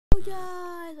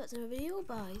guys, what's another video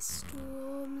by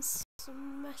Storm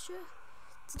Smasher.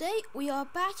 Today we are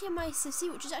back in my city,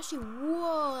 which is actually,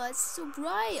 whoa, that's so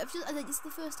bright. I think it's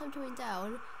the first time coming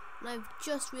down, and I've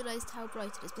just realised how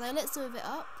bright it is. But I lit some of it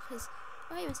up because,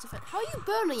 oh hey Mr. Friend, how are you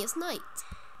burning? It's night.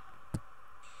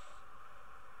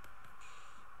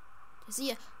 So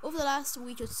yeah, over the last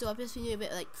week or so, I've just been doing a bit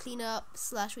of like cleanup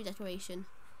 / redecoration.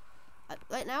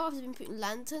 Right now, I've been putting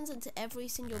lanterns into every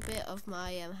single bit of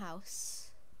my house.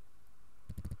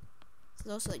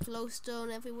 There's also like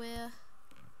glowstone everywhere.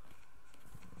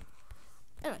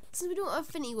 Anyway, since we don't have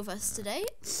Finny with us today,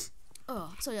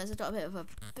 oh, sorry guys, I got a bit of a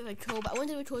cold, but I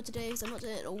wanted to record today because I'm not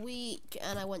doing it in a week,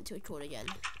 and I want to record again.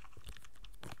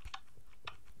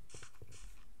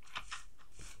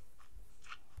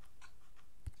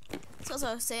 So as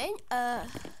I was saying,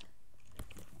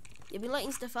 you've been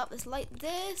lighting stuff up. Let's light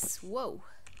this. Whoa.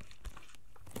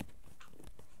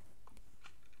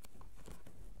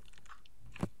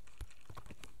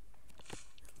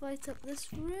 Light up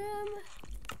this room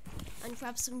and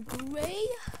grab some grey.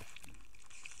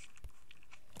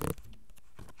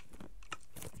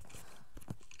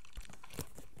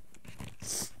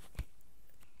 So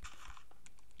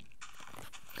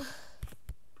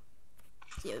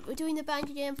yeah, we're doing the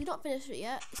bank again. We've not finished it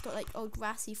yet. It's got like old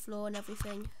grassy floor and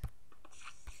everything.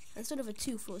 And still over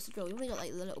 2 floors to go. We've only got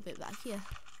like a little bit back here.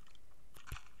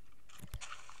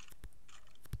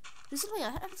 There's something, I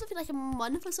have something like a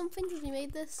month or something since we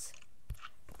made this.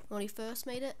 When we first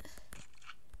made it.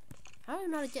 I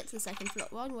don't know how to get to the second floor.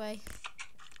 Wrong way.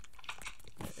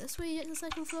 This way you get to the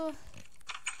second floor.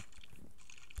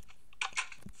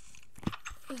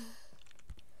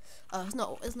 Oh, it's not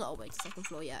all the way to the second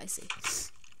floor. Yeah, I see.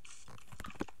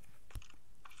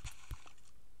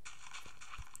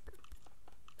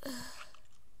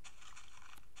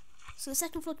 So the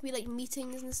second floor can be like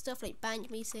meetings and stuff, like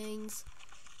bank meetings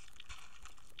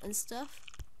and stuff.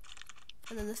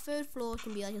 And then the third floor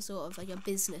can be like a sort of like a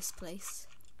business place.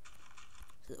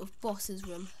 Sort of boss's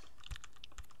room.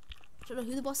 I don't know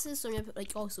who the boss is, so I'm gonna put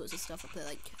like all sorts of stuff up there,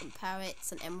 like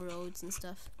parrots and emeralds and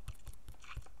stuff.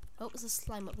 Oh, there's a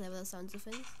slime up there by the sounds of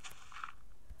things.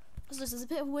 Also, there's a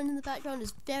bit of wind in the background.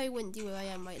 It's very windy where I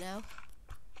am right now.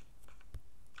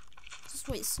 It's just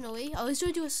quite snowy. I was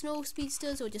going to do a snow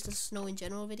speedsters or just a snow in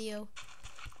general video,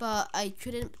 but I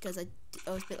couldn't because I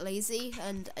was a bit lazy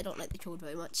and I don't like the cold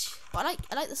very much. But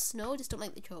I like the snow, just don't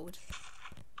like the cold.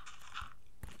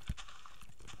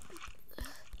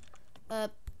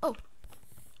 Oh,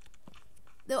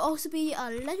 there'll also be a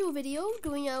Lego video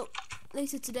going out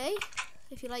later today.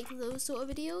 If you like those sort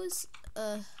of videos,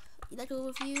 Lego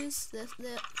reviews, the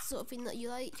sort of thing that you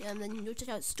like, and then you'll check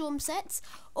out Storm Sets.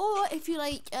 Or if you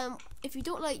like, if you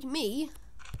don't like me,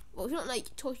 well, if you don't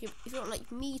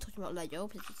like me talking about Lego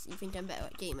because you think I'm better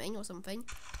at gaming or something,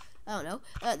 I don't know.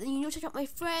 Then you'll check out my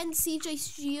friend CJ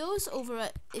Studios over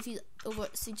at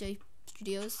CJ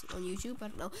Studios on YouTube. I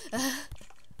don't know.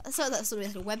 I thought that's sort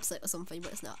of like a website or something,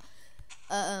 but it's not.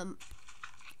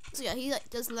 So yeah, he like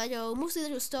does Lego, mostly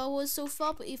Lego Star Wars so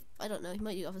far, but I don't know, he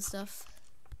might do other stuff.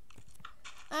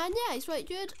 And yeah, he's quite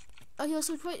good. He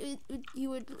also you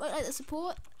would like the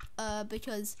support,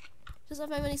 because he doesn't have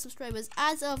very many subscribers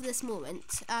as of this moment,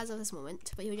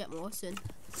 but he'll get more soon,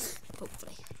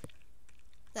 hopefully.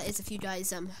 That is, if you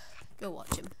guys go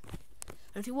watch him.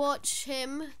 And if you watch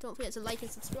him, don't forget to like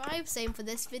and subscribe. Same for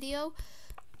this video.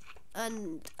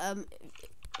 And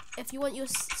if you want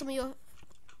some of your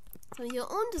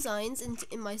own designs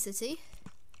in my city,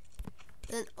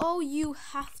 then all you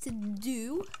have to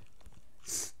do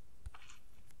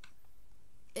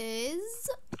is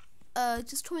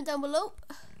just comment down below.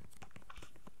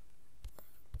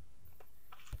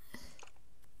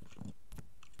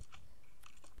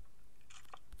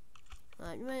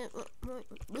 I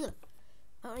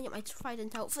want to get my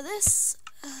trident out for this.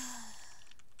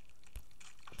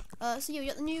 So yeah, we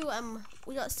got the new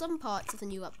we got some parts of the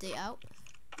new update out.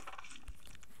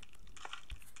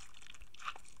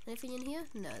 Anything in here?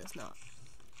 No, there's not.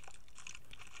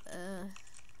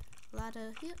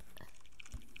 Ladder here.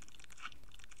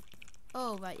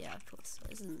 Oh right, yeah, of course.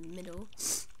 It's in the middle,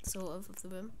 sort of the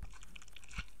room.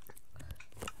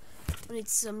 I need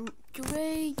some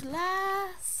grey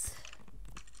glass.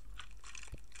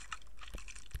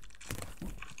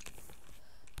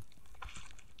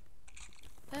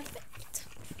 Perfect.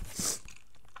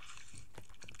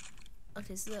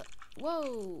 Okay, so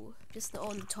whoa, just not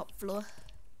on the top floor.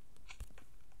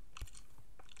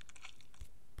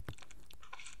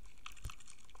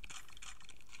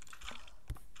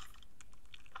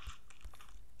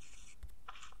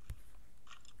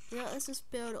 Yeah, let's just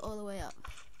build it all the way up.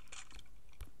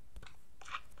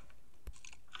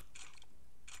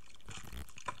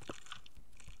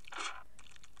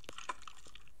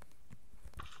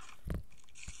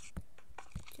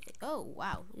 Oh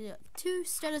wow, yeah, 2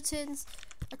 skeletons,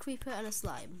 a creeper and a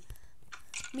slime.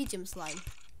 Medium slime.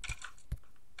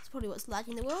 That's probably what's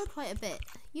lagging the world quite a bit.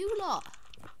 You lot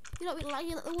been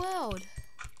lagging at the world.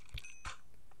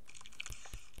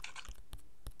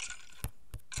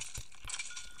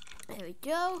 There we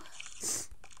go.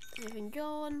 Everything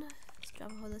gone. Let's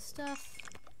grab all this stuff.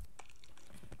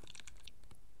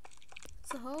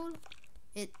 It's a hole.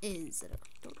 It is.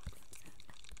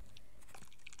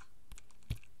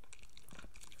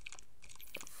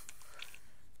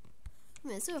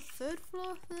 Is there a 3rd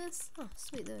floor for this? Oh,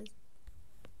 sweet, there is.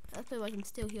 That's probably why I can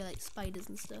still hear like spiders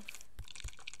and stuff.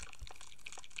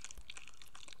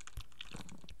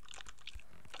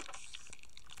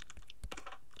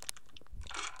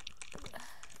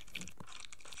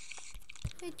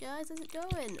 Hey guys, how's it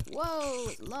going? Whoa,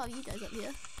 there's a lot of you guys up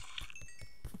here.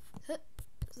 Huh.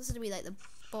 This is gonna be like the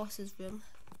boss's room.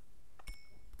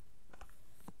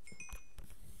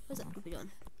 Where's that creeper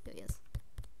gone? There he is.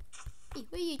 Hey,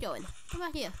 where are you going? Come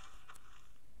back here.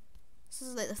 This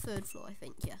is like the 3rd floor, I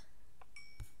think, yeah.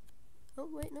 Oh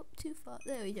wait, nope, too far.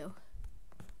 There we go.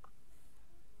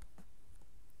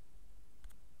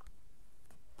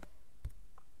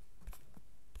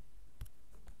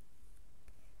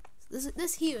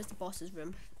 This here is the boss's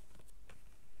room.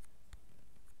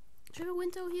 Is there a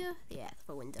window here? Yeah, there's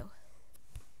a window.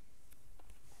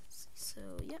 So,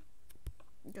 yep.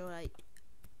 Go like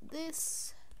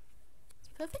this. It's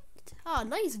perfect. Oh,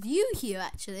 nice view here,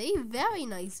 actually. Very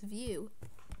nice view.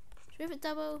 Should we have it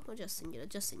double or just singular?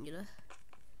 Just singular.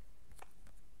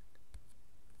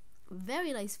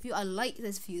 Very nice view. I like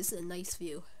this view. This is a nice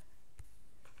view.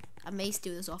 I may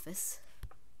steal this office.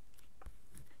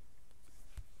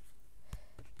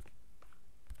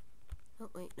 Oh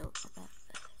wait, no, not that.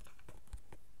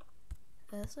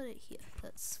 That's not it here.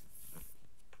 That's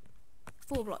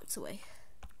 4 blocks away.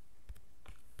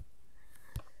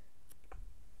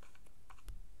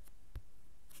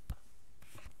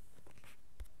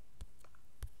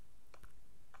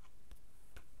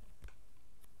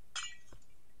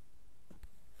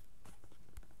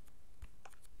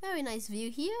 Very nice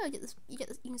view here. You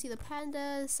can see the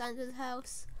panda, Santa's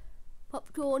house,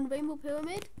 popcorn, rainbow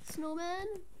pyramid, snowman.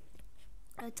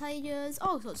 Tigers,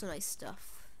 all sorts of nice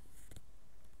stuff.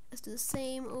 Let's do the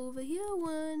same over here.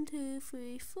 1, 2,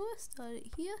 3, 4. Start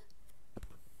it here.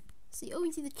 See, you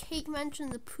can see the cake mansion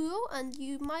and the pool, and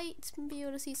you might be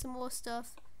able to see some more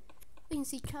stuff. You can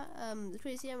see the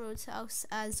Crazy Emerald's house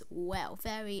as well.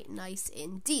 Very nice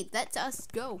indeed. Let us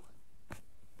go.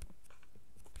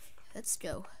 Let's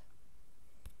go.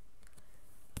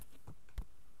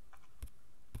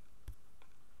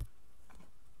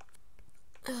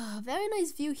 Very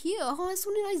nice view here. Oh, there's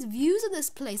so many nice views of this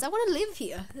place. I want to live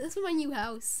here. This is my new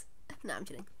house. No, I'm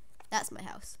kidding. That's my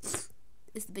house.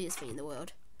 It's the biggest thing in the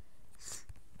world.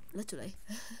 Literally.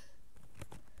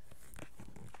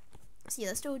 So yeah,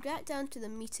 let's go back down to the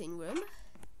meeting room.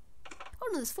 Oh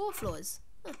no, there's 4 floors.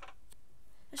 Huh.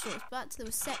 Let's go back to the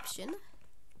reception.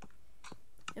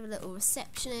 We have a little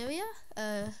reception area.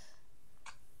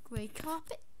 Grey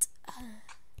carpet.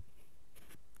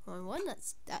 Wrong one.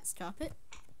 That's carpet.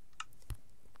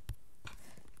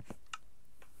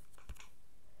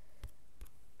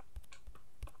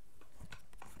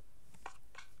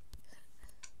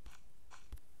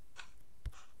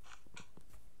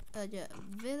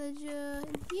 Villager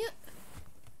in here.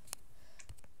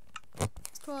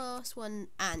 Let's cross one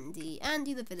Andy.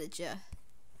 Andy the villager.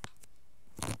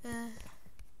 Here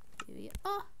we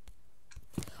are.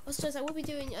 Also, I will be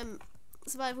doing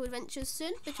survival adventures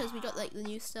soon because we got like the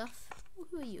new stuff. Oh,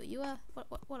 who are you? You are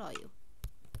what are you?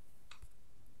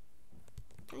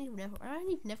 I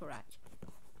need Netherrack.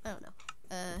 I don't know.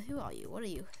 Who are you? What are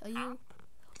you? Are you?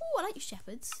 Oh, I like you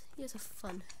shepherds. You guys are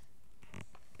fun.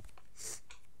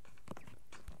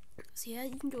 So yeah,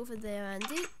 you can go over there,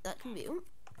 Andy. That can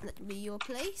be your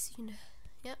place. You can,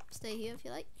 yep, stay here if you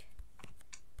like.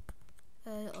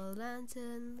 All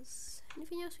lanterns.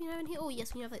 Anything else we have in here? Oh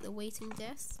yes, we have like the waiting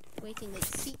desk, waiting like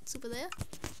seats over there.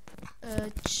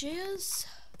 Chairs.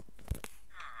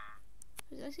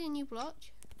 Did I see a new block?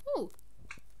 Oh,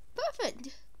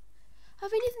 perfect. I've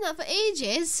been using that for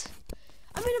ages.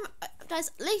 I mean,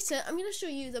 guys, later I'm gonna show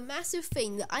you the massive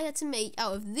thing that I had to make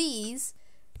out of these.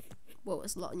 Well,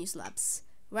 it's a lot of new slabs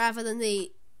rather than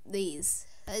these.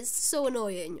 That is so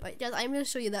annoying. Right, guys, I'm gonna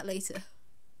show you that later.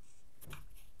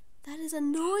 That is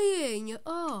annoying.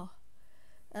 Oh,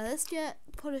 let's get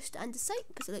polished andesite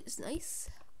because it looks nice.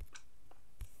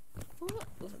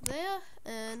 Over there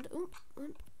and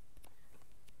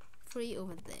 3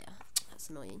 over there.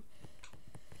 That's annoying.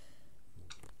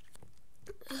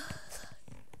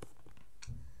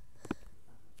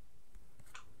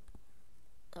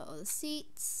 all the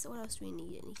seats. What else do we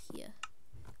need in here?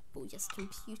 Oh, yes,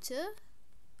 computer.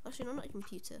 Actually, no, not a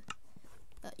computer.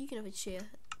 You can have a chair,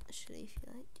 actually, if you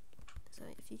like. So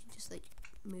if you can just like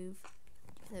move.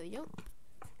 There we go.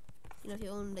 You can have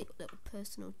your own like little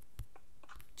personal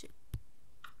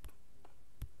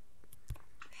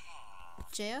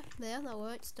chair. There, that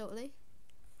works totally.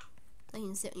 Now you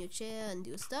can sit on your chair and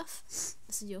do stuff.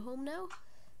 This is your home now.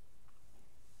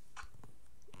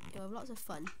 You'll have lots of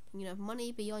fun. You can have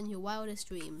money beyond your wildest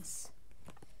dreams.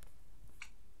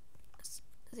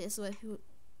 That's the way people.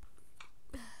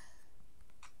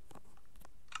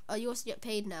 Oh, you also get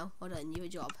paid now. Hold on, you have a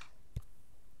job.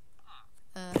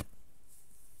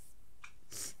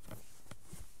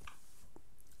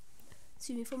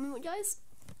 Excuse me for a moment, guys.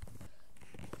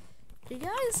 Hey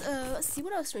guys, let's see,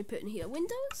 what else can we put in here?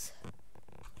 Windows?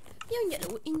 Yeah,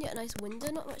 we can get a nice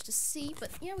window. Not much to see,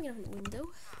 but yeah, we can have a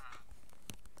window.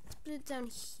 Let's put it down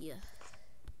here.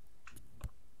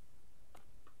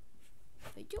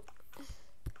 There we go.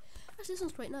 Actually, this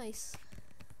one's quite nice.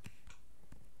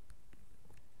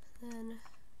 Then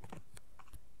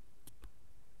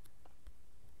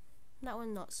that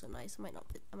one not so nice. I might not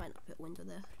put a window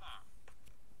there.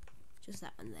 Just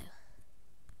that one there.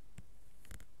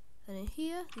 And in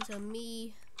here, these are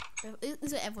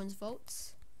these are everyone's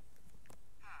votes.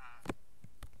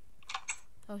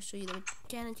 I'll show you them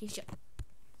again in case you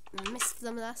missed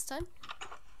them last time.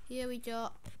 Here we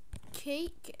got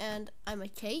cake, and I'm a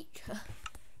cake.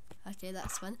 Okay,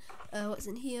 that's fun. What's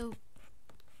in here?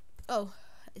 Oh,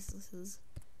 this is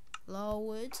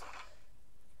Lawwood.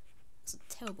 It's a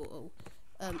terrible.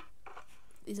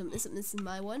 This is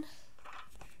my one.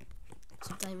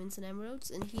 Some diamonds and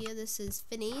emeralds. And here, this is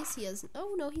Finney's. He has.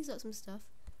 Oh no, he's got some stuff.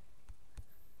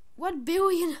 1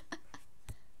 billion.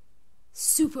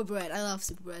 Super bread. I love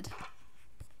super bread.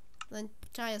 Then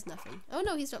Chai has nothing. Oh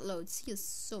no, he's got loads. He has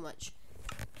so much.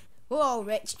 Whoa,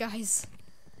 rich guys.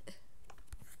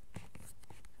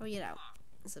 How do we get out?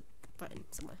 There's a button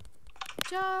somewhere.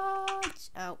 Charge!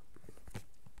 Out.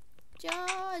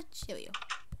 Charge! Here we go.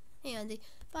 Hey Andy.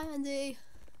 Bye Andy.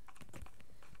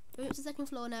 We're up to the second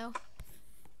floor now.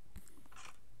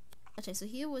 Okay, so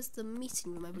here was the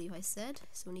meeting room, I believe I said.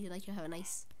 So we need to like have a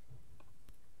nice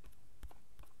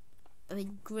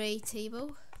big grey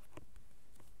table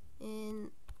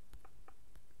in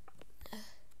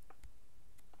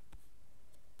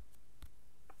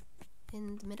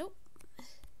the middle.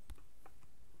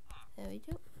 There we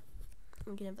go.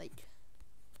 I'm gonna have like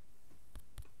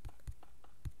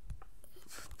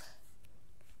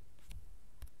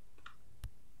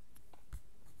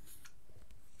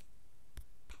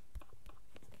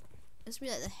let's be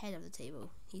like the head of the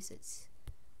table. He sits.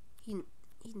 He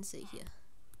can sit here.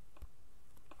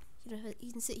 He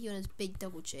can sit here on his big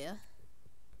double chair.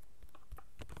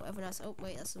 Everyone else. Oh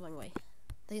wait, that's the wrong way.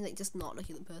 They can like just not look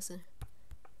at the person.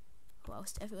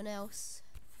 Whilst everyone else.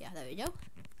 Yeah, there we go.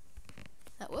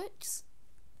 That works.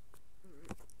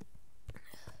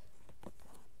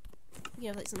 We can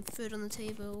have like some food on the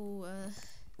table.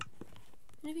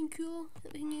 Anything cool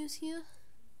that we can use here?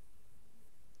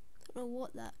 Don't know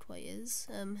what that quite is.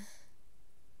 We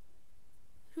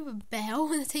have a bell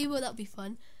on the table. That'd be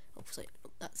fun. Oh, sorry,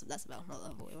 that's a bell, not the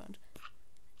other way around.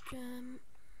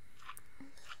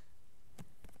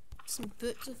 Some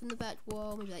books up in the back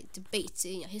wall. Maybe like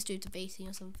debating, a history of debating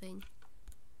or something.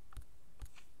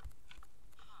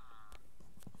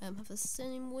 Have the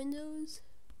same windows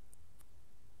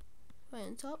right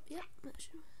on top. Yep, that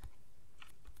should.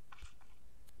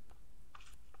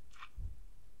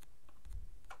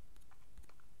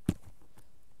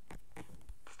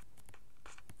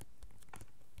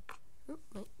 Oh,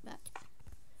 wait, back.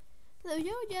 There we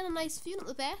go. Again, a nice view, not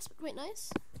the best, but quite nice.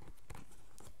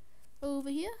 Over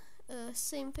here,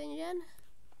 same thing again.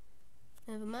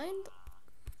 Never mind.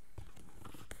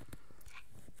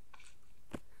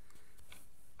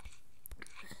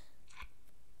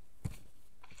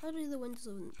 How do the windows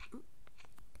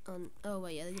on? Oh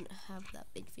wait, yeah, they didn't have that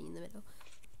big thing in the middle.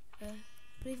 I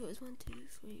believe it was 1, 2,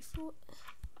 3, 4. So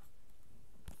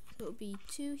it would be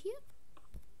 2 here,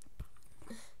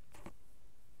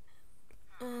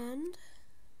 and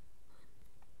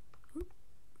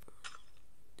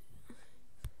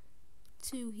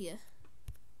 2 here.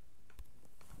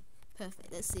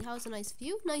 Perfect. Let's see. How's a nice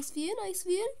view? Nice view. Nice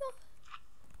view.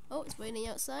 Oh, it's raining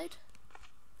outside.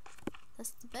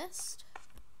 That's the best.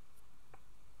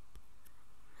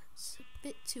 It's a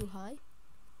bit too high.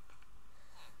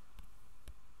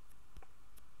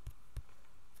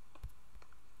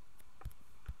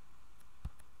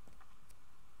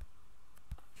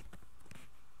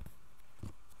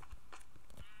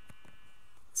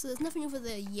 So there's nothing over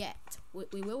there yet.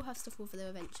 We will have stuff over there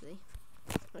eventually.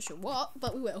 Not sure what,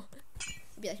 but we will.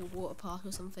 It'll be like a water park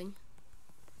or something.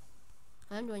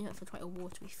 I'm going out for quite a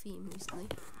watery theme recently.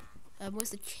 Where's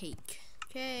the cake?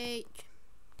 Cake!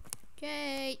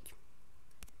 Cake!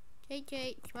 Cake,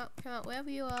 cake! Come out, wherever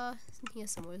you are. It's in here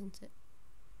somewhere, isn't it?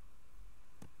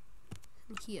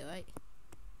 In here, right?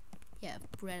 Yeah,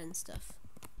 bread and stuff.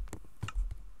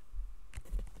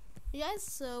 Yeah,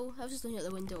 so I was just looking out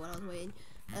the window while I was waiting.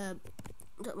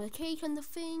 Got my cake on the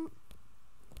thing.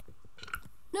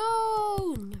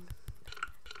 No!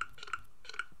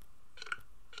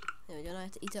 There we go, now I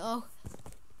have to eat it all.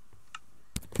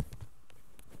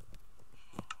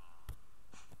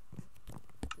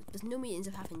 Because no meetings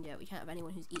have happened yet. We can't have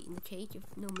anyone who's eating the cake if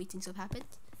no meetings have happened.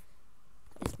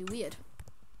 That would just be weird.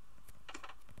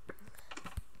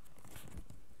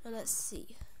 Now let's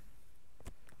see.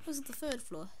 Where's the third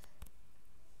floor?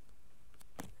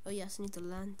 Oh yes, I need the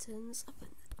lanterns. Up in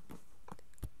there.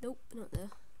 Nope, not there.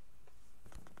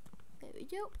 There we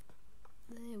go.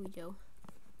 There we go.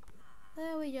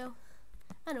 There we go.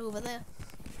 And over there.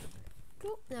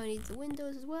 Oh, now I need the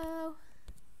windows as well.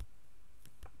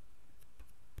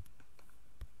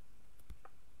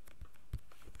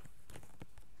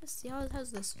 Let's see,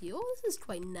 how's this view? Oh, this is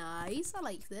quite nice. I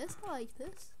like this. I like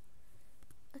this.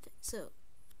 Okay, so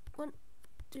 1,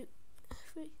 2,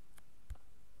 3.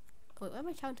 Oh, wait, why am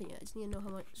I counting it? I just need to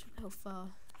know how far.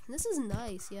 And this is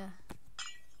nice, yeah. So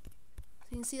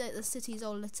you can see like the city's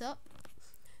all lit up.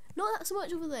 Not that so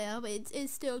much over there, but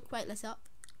it's still quite lit up.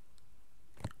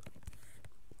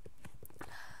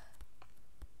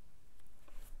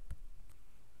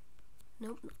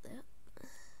 Nope, not there.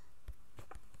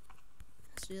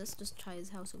 So let's just try his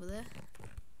house over there.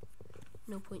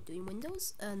 No point doing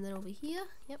windows. And then over here,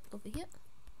 yep, over here.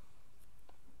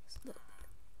 Let's look.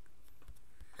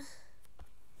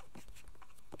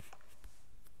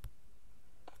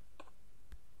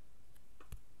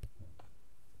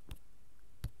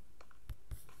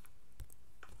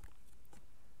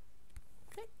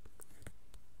 Okay.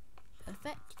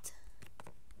 Perfect.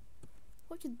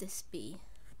 What could this be?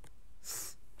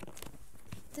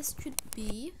 This could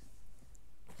be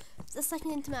the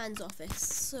second in command's office.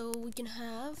 So we can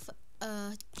have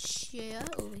a chair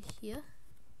over here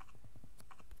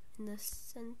in the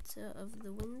center of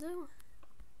the window.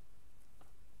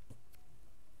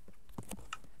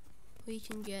 We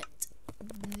can get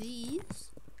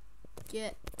these.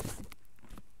 Get.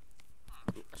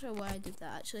 I'm not sure why I did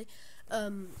that actually.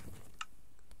 Oh.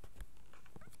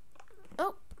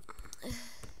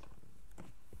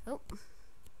 Oh.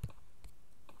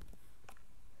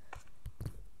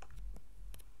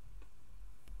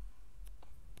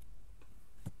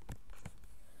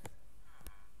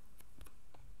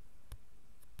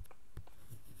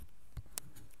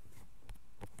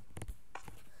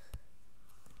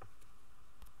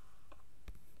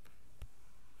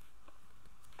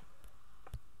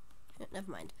 Never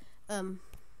mind.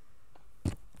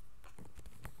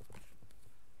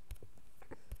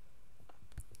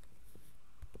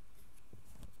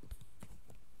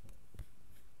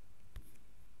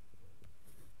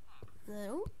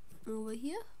 Now over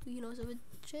here we can also have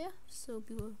a chair so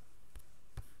people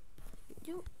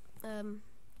do.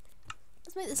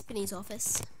 Let's make this Spinny's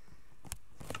office.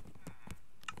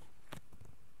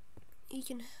 You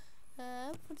can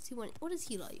have, what does he want? What does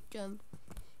he like? You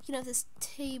can have this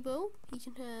table. You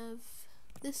can have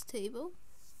this table.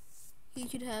 You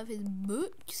can have his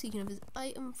books. You can have his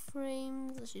item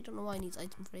frames. Actually, I don't know why he needs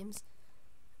item frames.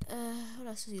 What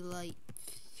else does he like?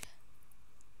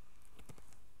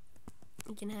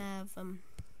 You can have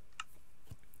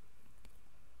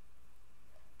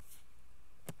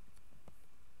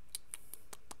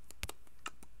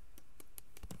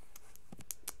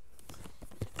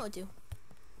I'll do.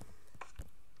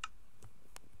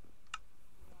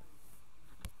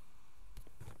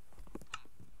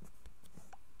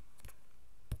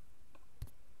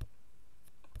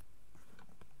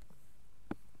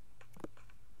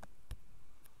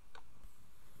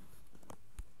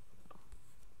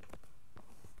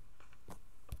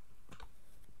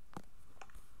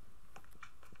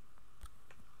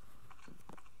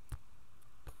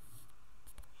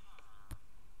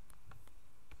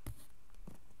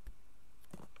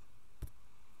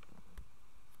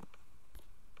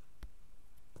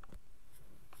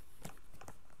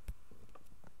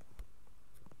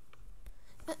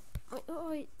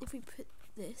 Alright, if we put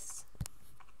this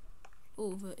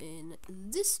over in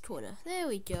this corner, there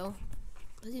we go.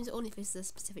 It seems to only face a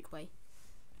specific way.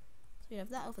 So we have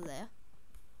that over there.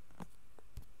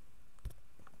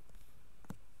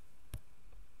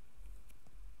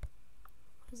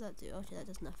 What does that do? Okay, that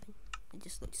does nothing. It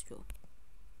just looks straw.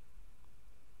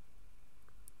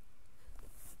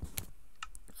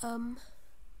 Another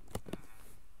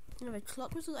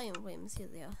clock. What's those iron frames? Here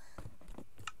they are.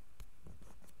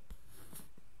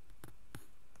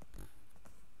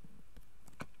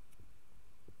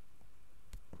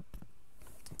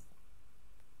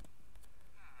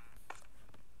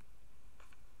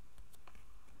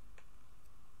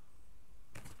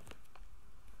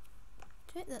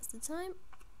 Okay, that's the time.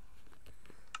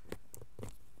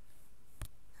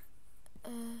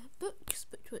 Books.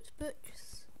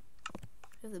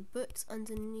 We have the books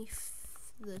underneath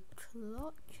the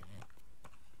clock.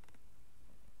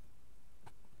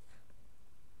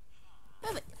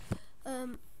 Perfect.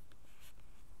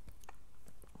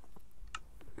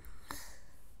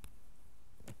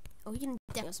 Oh, he can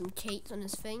definitely have some cakes on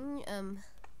his thing.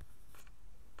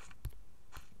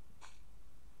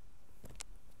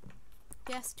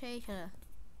 Guest cake and a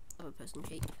other person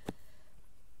cake.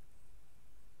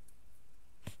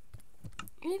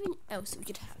 Anything else that we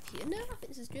could have here? No, I think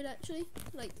this is good actually.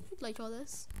 Like all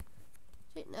this.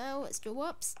 Right now, let's go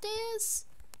upstairs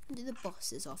and do the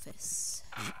boss's office.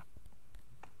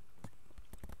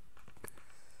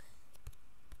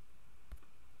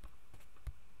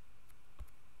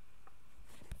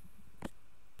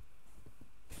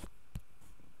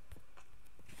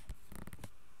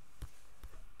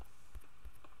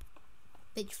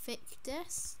 Big thick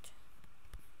desk.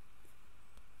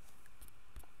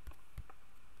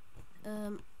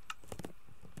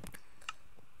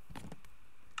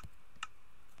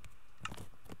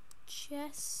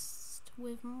 Chest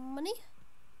with money.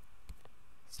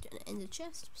 Let's do it in the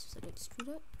chest, so I got screwed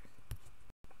up.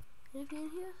 Anything in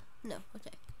here? No,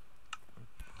 okay.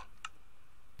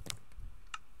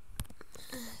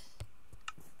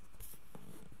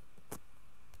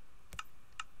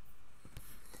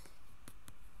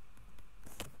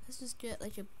 Let's just get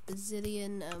like a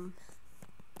bazillion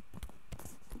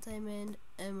diamond,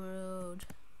 emerald.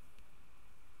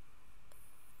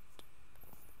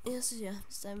 Yes, yeah,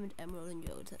 diamond, emerald, and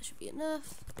gold. That should be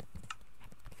enough.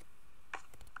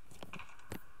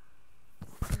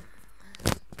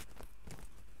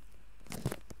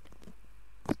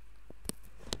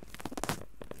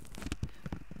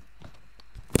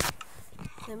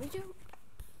 There we go.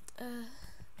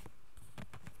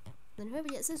 Then whoever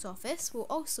gets this office will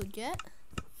also get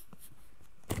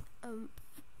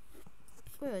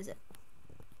where is it?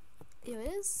 Here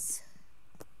it is.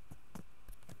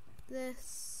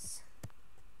 This,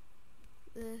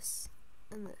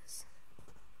 and this.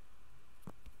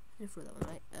 For that one,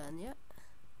 right? And yeah.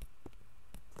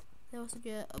 They also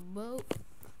get a boat.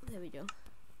 There we go.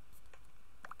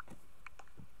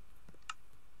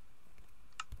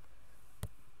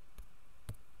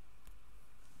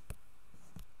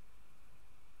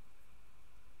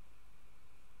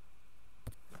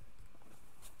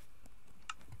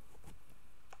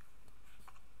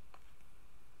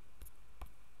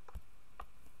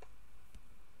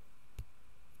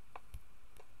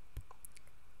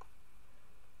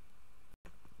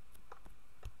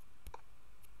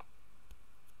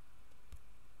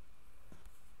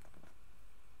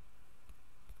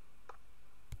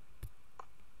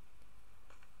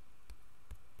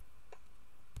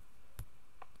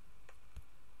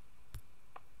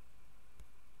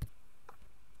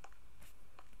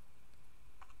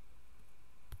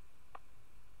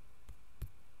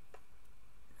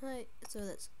 Right, so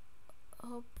let's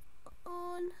hop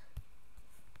on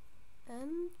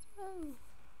and go.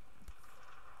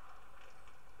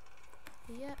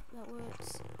 Yeah, that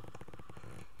works.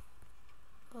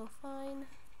 Oh, fine.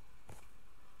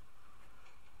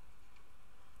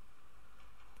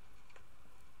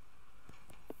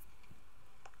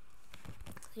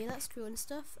 Yeah, that's cool and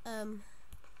stuff. A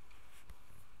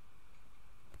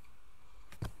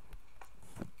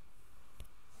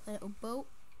little boat.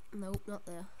 Nope, not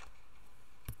there.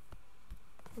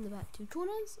 In the back two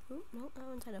corners. Oh, no, that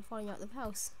one's kind of falling out of the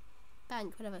house.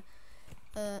 Bank, whatever.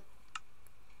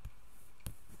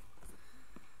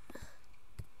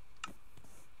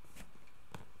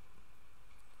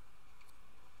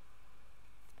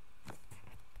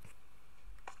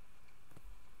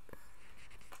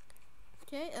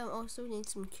 Okay, also need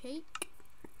some cake.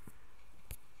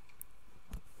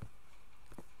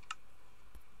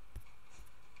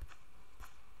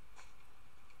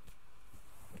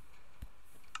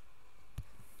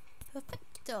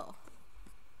 Perfecto.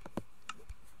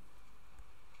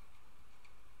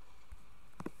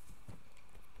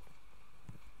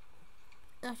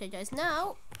 Okay guys,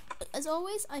 now, as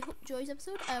always, I hope you enjoyed this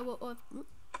episode. I will,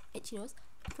 itchy nose,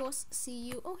 of course, see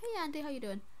you, oh hey Andy, how you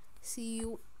doing? See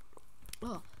you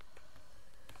Oh.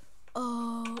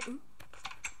 Oh.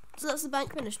 So that's the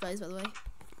bank finished, guys, by the way.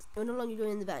 We're no longer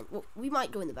going in the bank. Well, we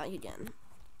might go in the bank again.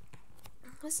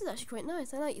 This is actually quite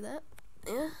nice. I like that.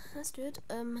 Yeah, that's good.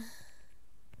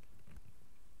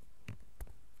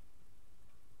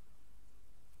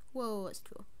 Whoa, that's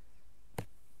cool.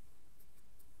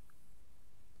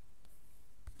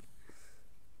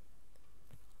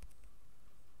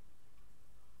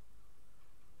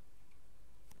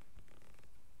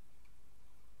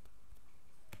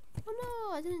 Oh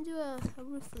no, I didn't do a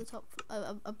roof for the top,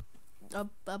 a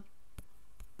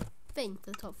thing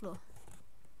for the top floor.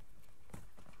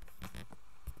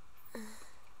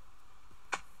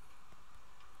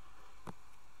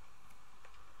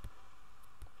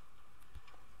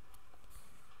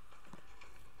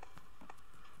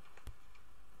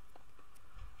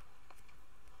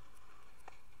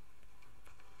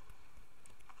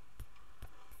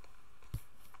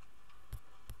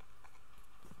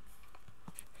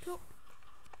 Cool.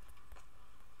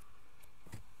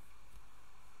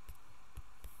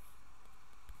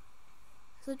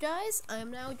 So guys, I am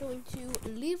now going to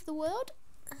leave the world,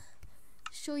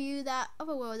 show you that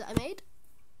other world that I made.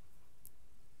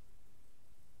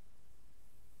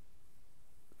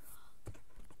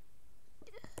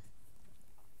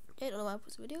 Okay, I don't know why I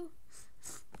put the video.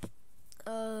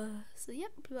 So yep,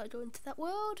 we might go into that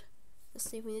world. Let's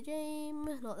save me the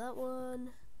game, not that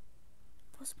one.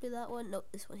 Possibly that one. Nope,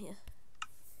 this one here.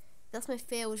 That's my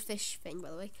failed fish thing,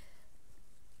 by the way.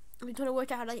 I'm trying to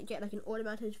work out how to get like an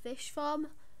automated fish farm.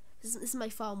 This is my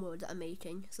farm world that I'm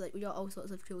making. So like we got all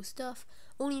sorts of cool stuff.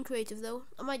 Only in creative though.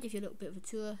 I might give you a little bit of a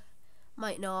tour.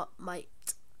 Might not. Might.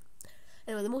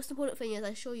 Anyway, the most important thing is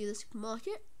I show you the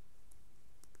supermarket,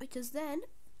 because then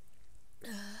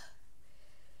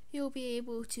you'll be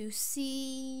able to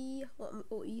see what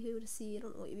you'll be able to see. I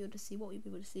don't know what you'll be able to see. What you'll be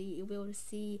able to see. You'll be able to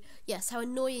see, yes, how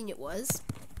annoying it was.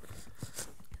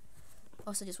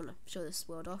 Also, I just want to show this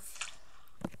world off.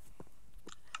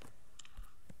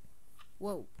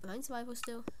 Whoa, am I in survival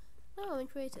still? No, I'm in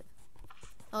creative.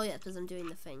 Oh yeah, because I'm doing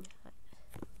the thing.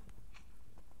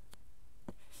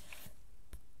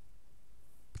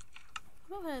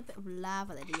 I've had a bit of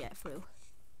lava there to get through.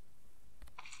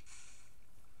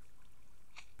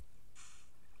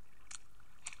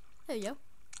 There we go.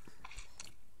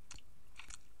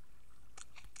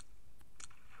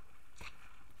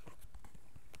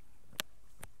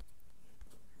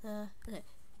 Okay.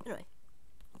 Anyway.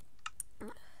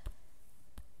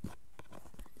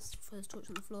 Let's throw this torch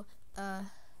on the floor. By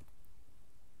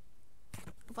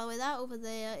the way, that over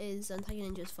there is Tiger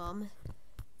Ninja's farm.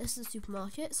 This is the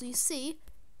supermarket. So you see,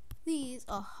 these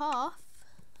are half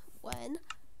when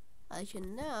I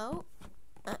can now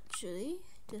actually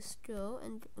just go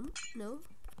and no.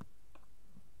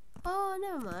 Oh,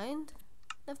 never mind.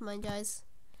 Never mind, guys.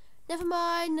 Never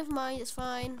mind. It's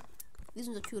fine. These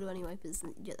ones are cooler anyway, because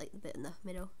you get like the bit in the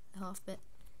middle, the half bit.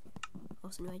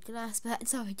 Also, no glass, but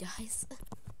sorry, guys.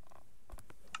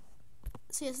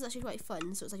 So yeah, this is actually quite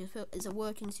fun. So it's like it's a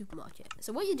working supermarket.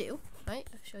 So what you do, right?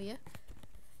 I'll show you.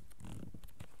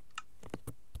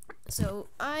 So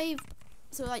I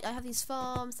have these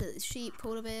farms. So there's sheep,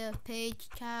 polar bear, pig,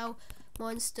 cow,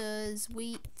 monsters,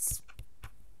 wheat.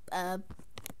 Yeah,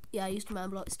 I used to man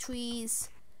blocks, trees,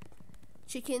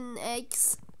 chicken,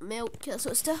 eggs, milk, that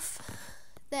sort of stuff.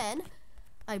 Then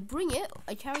I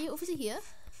carry it over to here.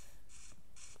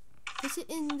 Put it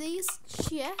in these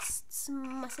chests.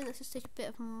 I think let's just take a bit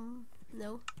of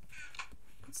no.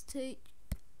 Let's take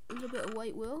a little bit of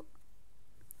white wool.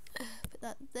 Put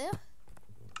that there.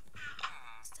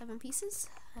 7 pieces.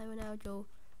 I will now go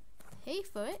pay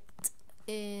for it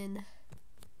in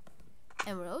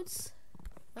emeralds.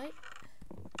 Right?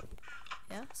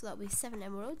 Yeah, so that'll be 7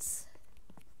 emeralds.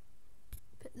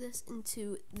 Put this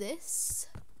into this.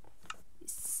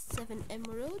 7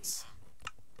 emeralds.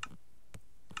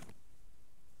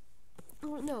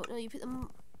 Oh, no, you put the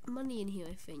money in here,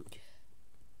 I think.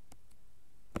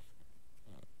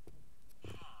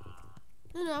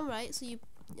 No, I'm right. So you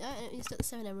start the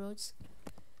 7 emeralds.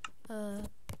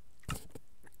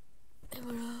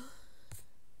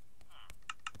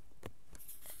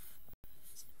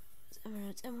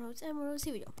 Emeralds.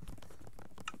 Here we go.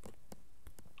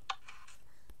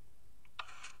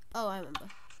 Oh, I remember.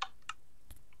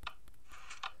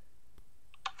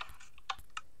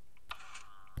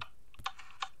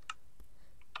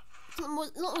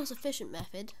 It's not the most efficient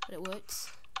method, but it works.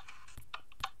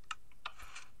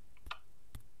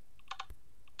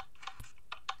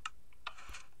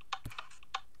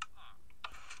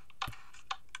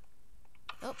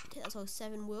 Oh, okay, that's all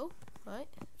 7 wool, right?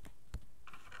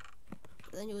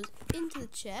 Then it goes into the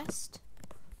chest.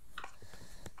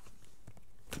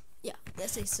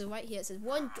 let's see. So right here it says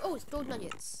one. Oh, it's gold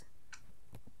nuggets.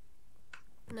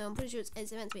 No, I'm pretty sure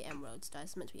it's meant to be emeralds, guys.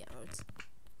 It's meant to be emeralds.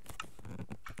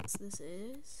 So this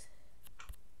is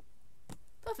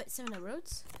perfect. 7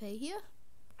 emeralds. Pay here.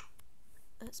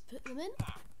 Let's put them in.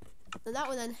 And that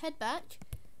will then head back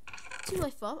to my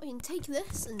farm. I can take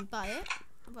this and buy it,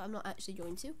 but I'm not actually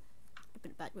going to.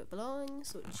 Put it back where it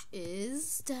belongs, which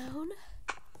is down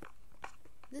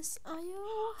this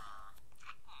aisle.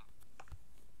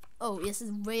 Oh, yes, this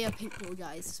is rare pink wool,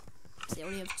 guys. See, I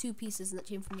only have 2 pieces and that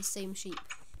came from the same sheep.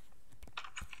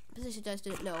 In case you guys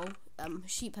didn't know,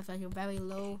 sheep have like a very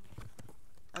low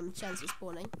chance of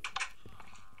spawning.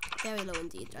 Very low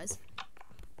indeed, guys.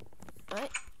 Right,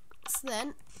 so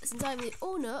then, since I'm the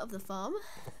owner of the farm,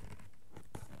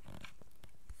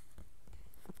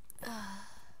 I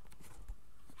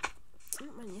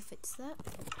don't mind if it's that.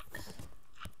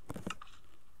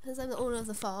 Since I'm the owner of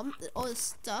the farm, all the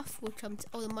stuff will come to,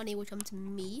 all the money will come to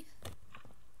me.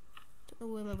 Don't know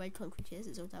where my red concrete is.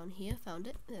 It's all down here. Found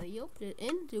it. There you go. Put it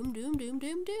in. Doom, doom, doom,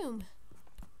 doom, doom.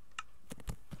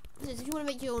 So if you want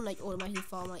to make your own like automated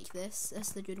farm like this,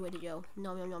 that's the good way to go.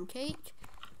 Nom nom nom cake.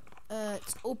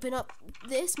 Let's open up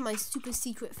this, my super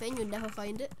secret thing. You'll never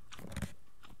find it.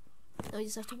 Now you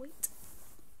just have to wait.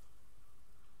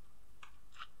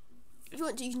 If you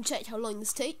want to, you can check how long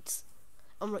this takes.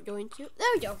 I'm not going to. There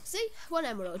we go. See? 1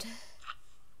 emerald.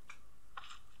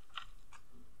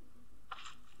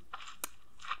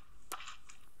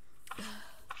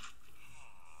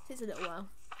 Takes a little while.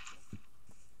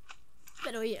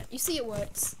 But oh yeah, you see it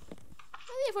works.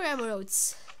 And there 4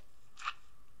 emeralds.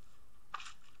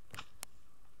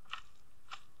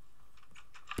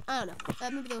 I don't know.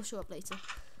 Maybe they'll show up later.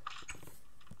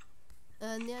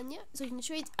 And then yeah, so you can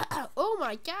trade. Oh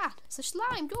my god, it's a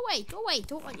slime. Go away, go away.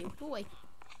 Don't want you. Go away.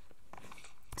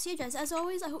 So yeah, guys, as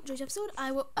always, I hope you enjoyed this episode.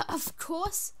 I will, of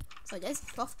course. Sorry, guys.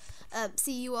 Cough.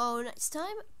 See you all next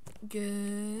time. Good.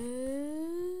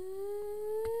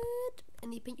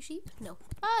 Any pink sheep? No.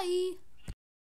 Bye.